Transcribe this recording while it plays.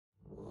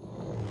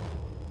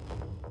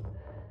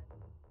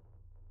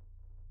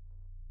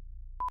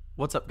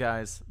What's up,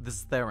 guys? This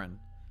is Theron,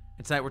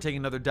 and tonight we're taking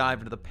another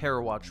dive into the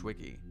Parawatch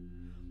Wiki.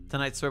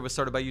 Tonight's server was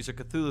started by user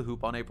Cthulhu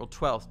Hoop on April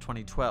 12th,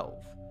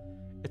 2012.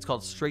 It's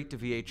called Straight to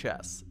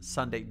VHS,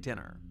 Sunday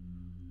Dinner.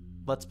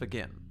 Let's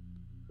begin.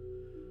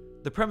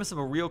 The premise of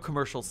a real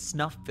commercial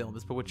snuff film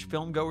has bewitched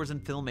filmgoers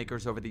and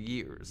filmmakers over the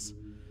years.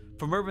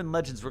 From urban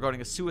legends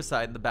regarding a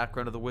suicide in the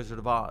background of The Wizard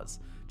of Oz,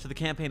 to the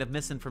campaign of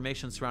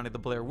misinformation surrounding the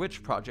Blair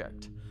Witch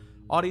Project,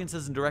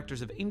 audiences and directors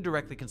have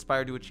indirectly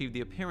conspired to achieve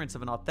the appearance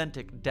of an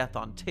authentic death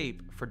on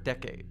tape for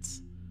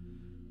decades.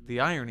 The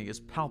irony is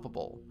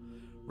palpable.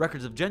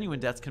 Records of genuine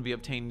deaths can be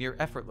obtained near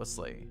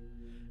effortlessly.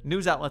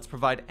 News outlets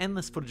provide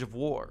endless footage of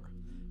war.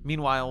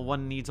 Meanwhile,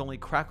 one needs only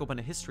crack open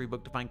a history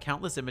book to find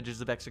countless images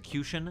of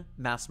execution,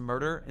 mass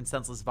murder, and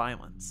senseless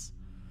violence.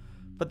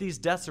 But these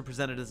deaths are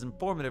presented as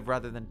informative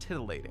rather than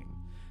titillating,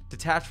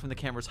 detached from the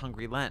camera's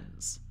hungry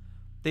lens.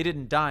 They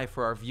didn't die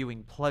for our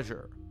viewing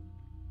pleasure.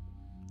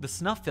 The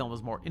snuff film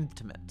is more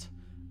intimate,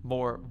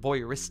 more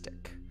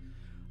voyeuristic.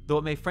 Though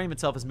it may frame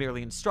itself as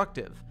merely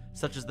instructive,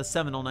 such as the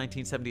seminal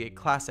 1978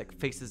 classic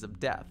Faces of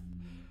Death,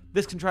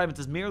 this contrivance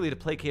is merely to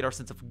placate our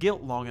sense of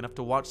guilt long enough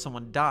to watch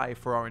someone die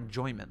for our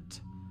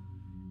enjoyment.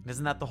 And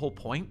isn't that the whole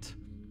point?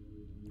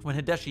 When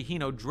Hideshi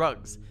Hino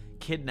drugs,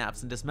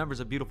 kidnaps, and dismembers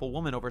a beautiful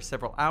woman over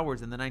several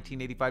hours in the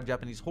 1985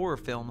 Japanese horror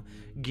film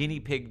Guinea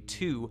Pig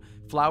 2: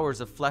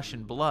 Flowers of Flesh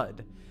and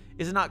Blood,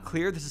 is it not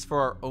clear this is for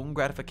our own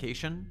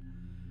gratification?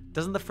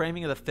 Doesn't the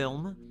framing of the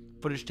film,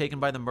 footage taken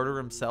by the murderer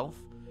himself,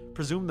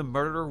 presume the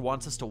murderer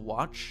wants us to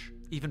watch,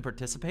 even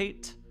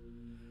participate?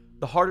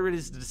 The harder it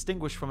is to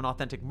distinguish from an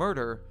authentic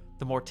murder,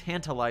 the more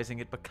tantalizing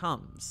it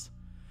becomes.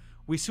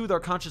 We soothe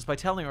our conscience by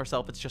telling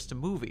ourselves it's just a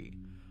movie,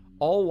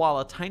 all while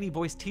a tiny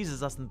voice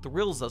teases us and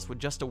thrills us with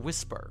just a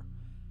whisper.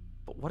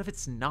 But what if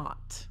it's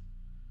not?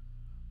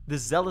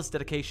 This zealous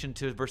dedication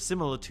to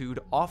verisimilitude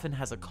often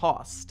has a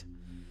cost.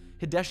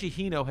 Hideshi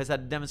Hino has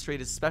had to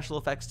demonstrate his special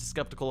effects to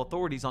skeptical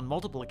authorities on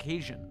multiple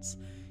occasions,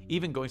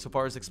 even going so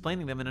far as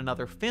explaining them in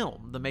another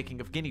film, The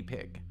Making of Guinea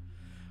Pig.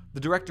 The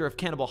director of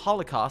Cannibal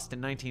Holocaust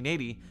in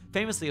 1980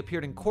 famously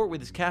appeared in court with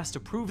his cast to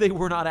prove they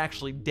were not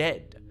actually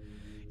dead.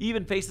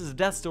 Even Faces of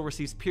Death still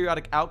receives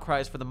periodic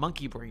outcries for the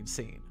monkey brain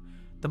scene.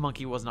 The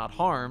monkey was not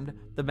harmed,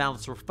 the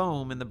mouths were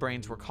foam, and the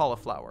brains were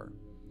cauliflower.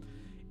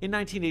 In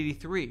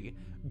 1983,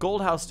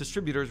 Goldhouse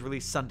Distributors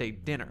released Sunday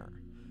Dinner.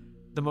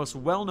 The most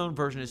well-known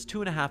version is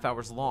 2.5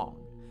 hours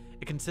long.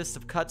 It consists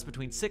of cuts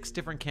between 6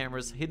 different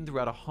cameras hidden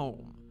throughout a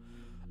home.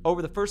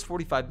 Over the first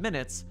 45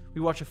 minutes,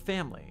 we watch a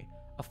family,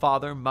 a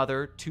father,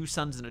 mother, 2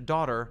 sons, and a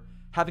daughter,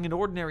 having an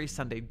ordinary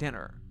Sunday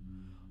dinner.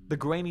 The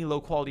grainy,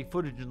 low-quality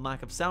footage and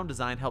lack of sound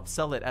design help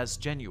sell it as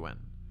genuine.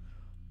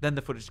 Then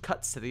the footage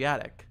cuts to the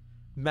attic,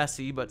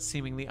 messy but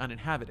seemingly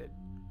uninhabited.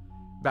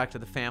 Back to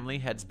the family,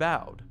 heads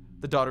bowed.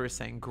 The daughter is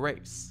saying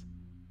grace.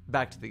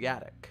 Back to the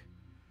attic.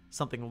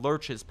 Something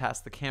lurches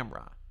past the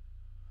camera.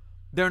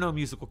 There are no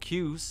musical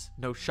cues,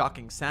 no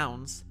shocking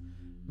sounds,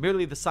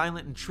 merely the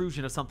silent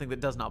intrusion of something that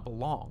does not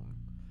belong.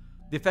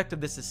 The effect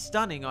of this is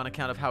stunning on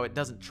account of how it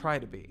doesn't try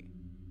to be.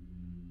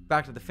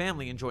 Back to the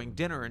family enjoying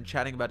dinner and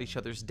chatting about each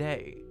other's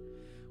day.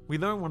 We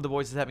learn one of the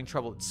boys is having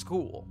trouble at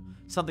school,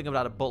 something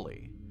about a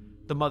bully.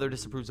 The mother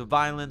disapproves of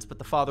violence, but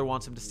the father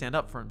wants him to stand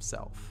up for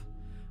himself.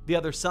 The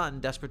other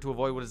son, desperate to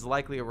avoid what is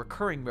likely a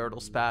recurring marital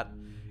spat,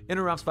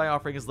 interrupts by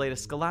offering his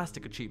latest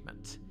scholastic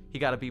achievement. He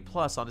got a B+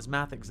 on his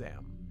math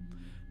exam.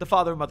 The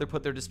father and mother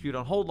put their dispute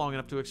on hold long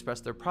enough to express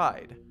their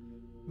pride.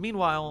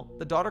 Meanwhile,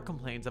 the daughter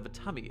complains of a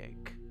tummy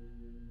ache.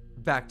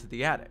 Back to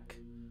the attic.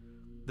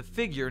 The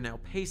figure now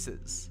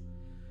paces.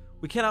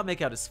 We cannot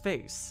make out his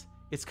face.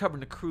 It's covered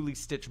in a crudely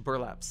stitched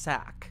burlap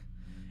sack.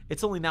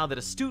 It's only now that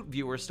astute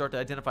viewers start to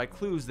identify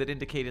clues that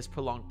indicate his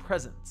prolonged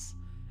presence.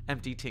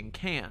 Empty tin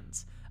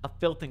cans, a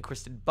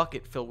filth-encrusted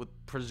bucket filled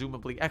with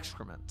presumably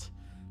excrement,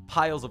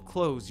 piles of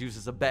clothes used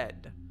as a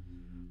bed.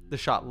 The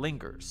shot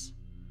lingers.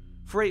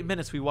 For 8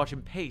 minutes we watch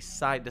him pace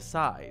side to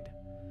side.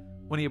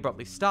 When he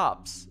abruptly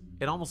stops,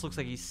 it almost looks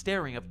like he's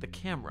staring up at the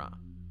camera.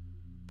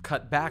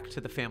 Cut back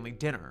to the family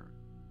dinner.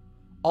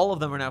 All of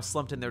them are now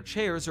slumped in their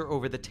chairs or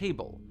over the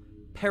table,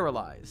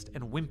 paralyzed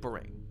and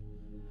whimpering.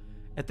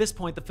 At this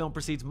point, the film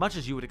proceeds much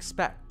as you would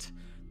expect.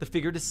 The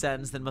figure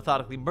descends, then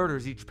methodically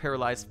murders each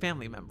paralyzed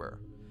family member.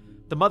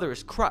 The mother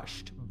is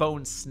crushed,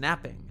 bones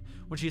snapping,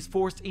 when she is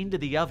forced into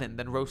the oven,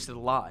 then roasted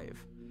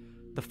alive.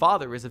 The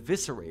father is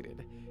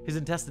eviscerated, his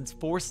intestines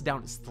forced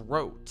down his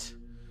throat.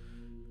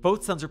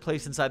 Both sons are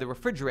placed inside the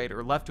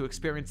refrigerator, left to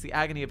experience the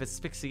agony of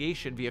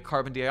asphyxiation via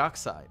carbon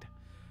dioxide.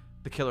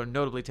 The killer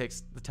notably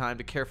takes the time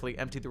to carefully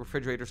empty the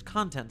refrigerator's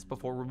contents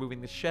before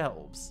removing the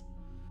shelves.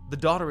 The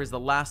daughter is the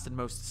last and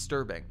most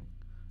disturbing.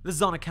 This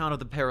is on account of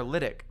the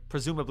paralytic,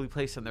 presumably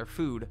placed in their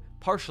food,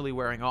 partially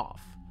wearing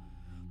off.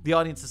 The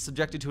audience is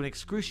subjected to an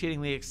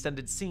excruciatingly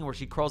extended scene where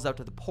she crawls out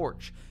to the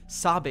porch,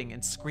 sobbing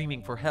and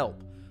screaming for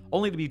help,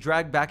 only to be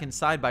dragged back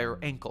inside by her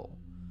ankle.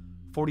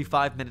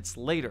 45 minutes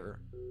later,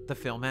 the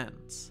film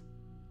ends.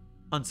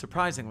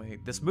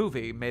 Unsurprisingly, this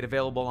movie, made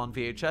available on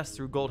VHS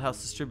through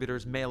Goldhouse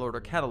Distributors' mail-order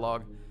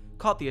catalog,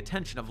 caught the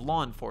attention of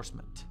law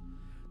enforcement.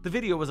 The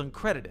video was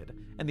uncredited,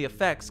 and the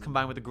effects,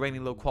 combined with the grainy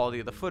low quality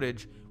of the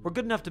footage, were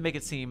good enough to make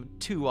it seem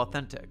too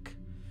authentic.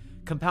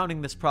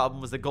 Compounding this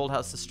problem was that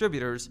Goldhouse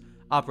Distributors,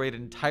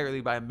 operated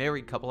entirely by a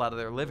married couple out of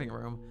their living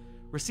room,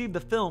 received the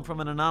film from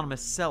an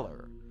anonymous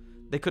seller.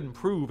 They couldn't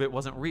prove it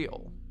wasn't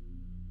real.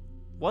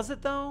 Was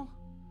it, though?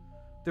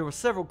 There were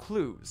several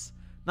clues,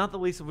 not the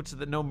least of which is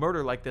that no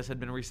murder like this had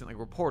been recently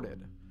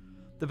reported.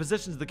 The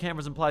positions of the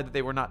cameras implied that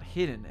they were not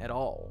hidden at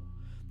all.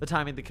 The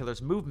timing of the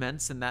killer's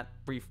movements, and that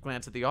brief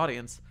glance at the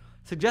audience,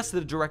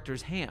 suggested a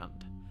director's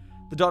hand.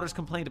 The daughter's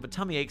complaint of a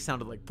tummy ache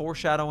sounded like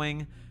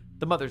foreshadowing.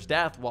 The mother's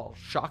death, while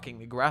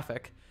shockingly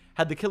graphic,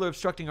 had the killer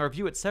obstructing our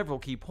view at several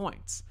key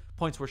points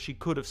where she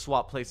could have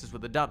swapped places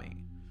with the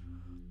dummy.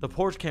 The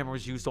porch camera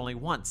was used only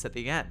once at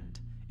the end.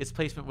 Its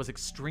placement was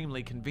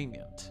extremely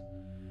convenient.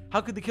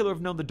 How could the killer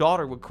have known the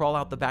daughter would crawl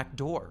out the back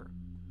door?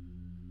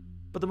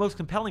 But the most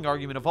compelling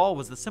argument of all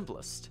was the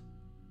simplest.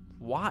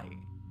 Why?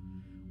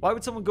 Why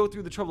would someone go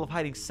through the trouble of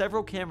hiding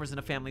several cameras in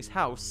a family's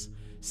house,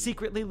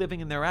 secretly living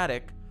in their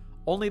attic,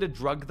 only to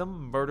drug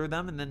them, murder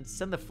them, and then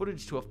send the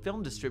footage to a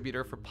film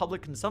distributor for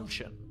public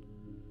consumption?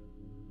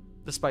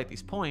 Despite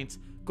these points,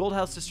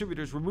 Goldhouse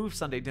Distributors removed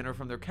Sunday Dinner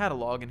from their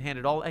catalog and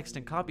handed all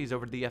extant copies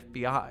over to the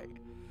FBI.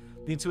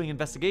 The ensuing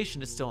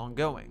investigation is still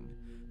ongoing.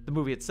 The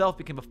movie itself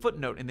became a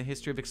footnote in the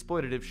history of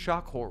exploitative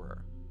shock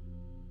horror.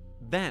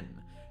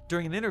 Then,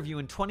 during an interview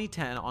in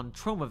 2010 on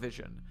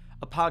Tromavision,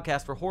 a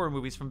podcast for horror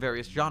movies from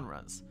various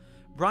genres,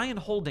 Brian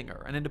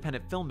Holdinger, an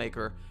independent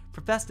filmmaker,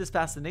 professed his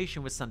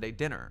fascination with Sunday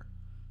Dinner.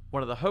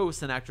 One of the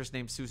hosts, an actress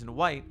named Susan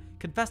White,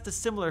 confessed a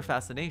similar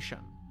fascination.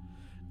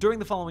 During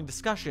the following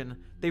discussion,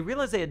 they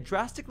realized they had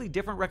drastically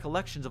different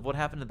recollections of what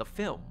happened in the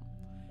film.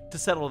 To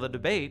settle the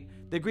debate,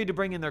 they agreed to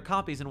bring in their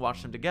copies and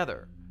watch them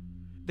together.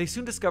 They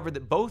soon discovered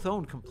that both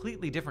owned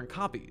completely different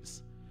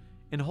copies.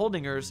 In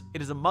Holdinger's,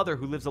 it is a mother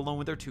who lives alone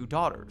with their 2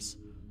 daughters.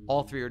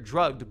 All 3 are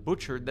drugged,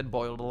 butchered, then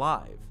boiled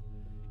alive.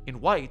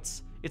 In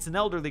White's, it's an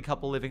elderly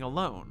couple living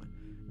alone.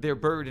 They're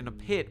buried in a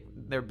pit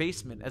in their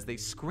basement as they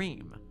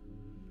scream.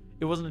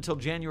 It wasn't until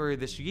January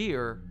this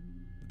year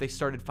that they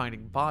started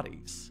finding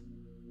bodies.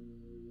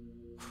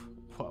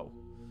 Whoa.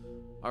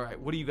 Alright,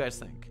 what do you guys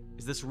think?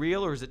 Is this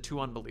real or is it too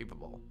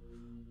unbelievable?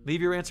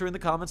 Leave your answer in the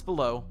comments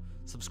below.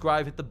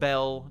 Subscribe, hit the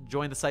bell,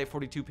 join the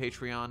Site42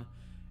 Patreon,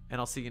 and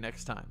I'll see you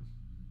next time.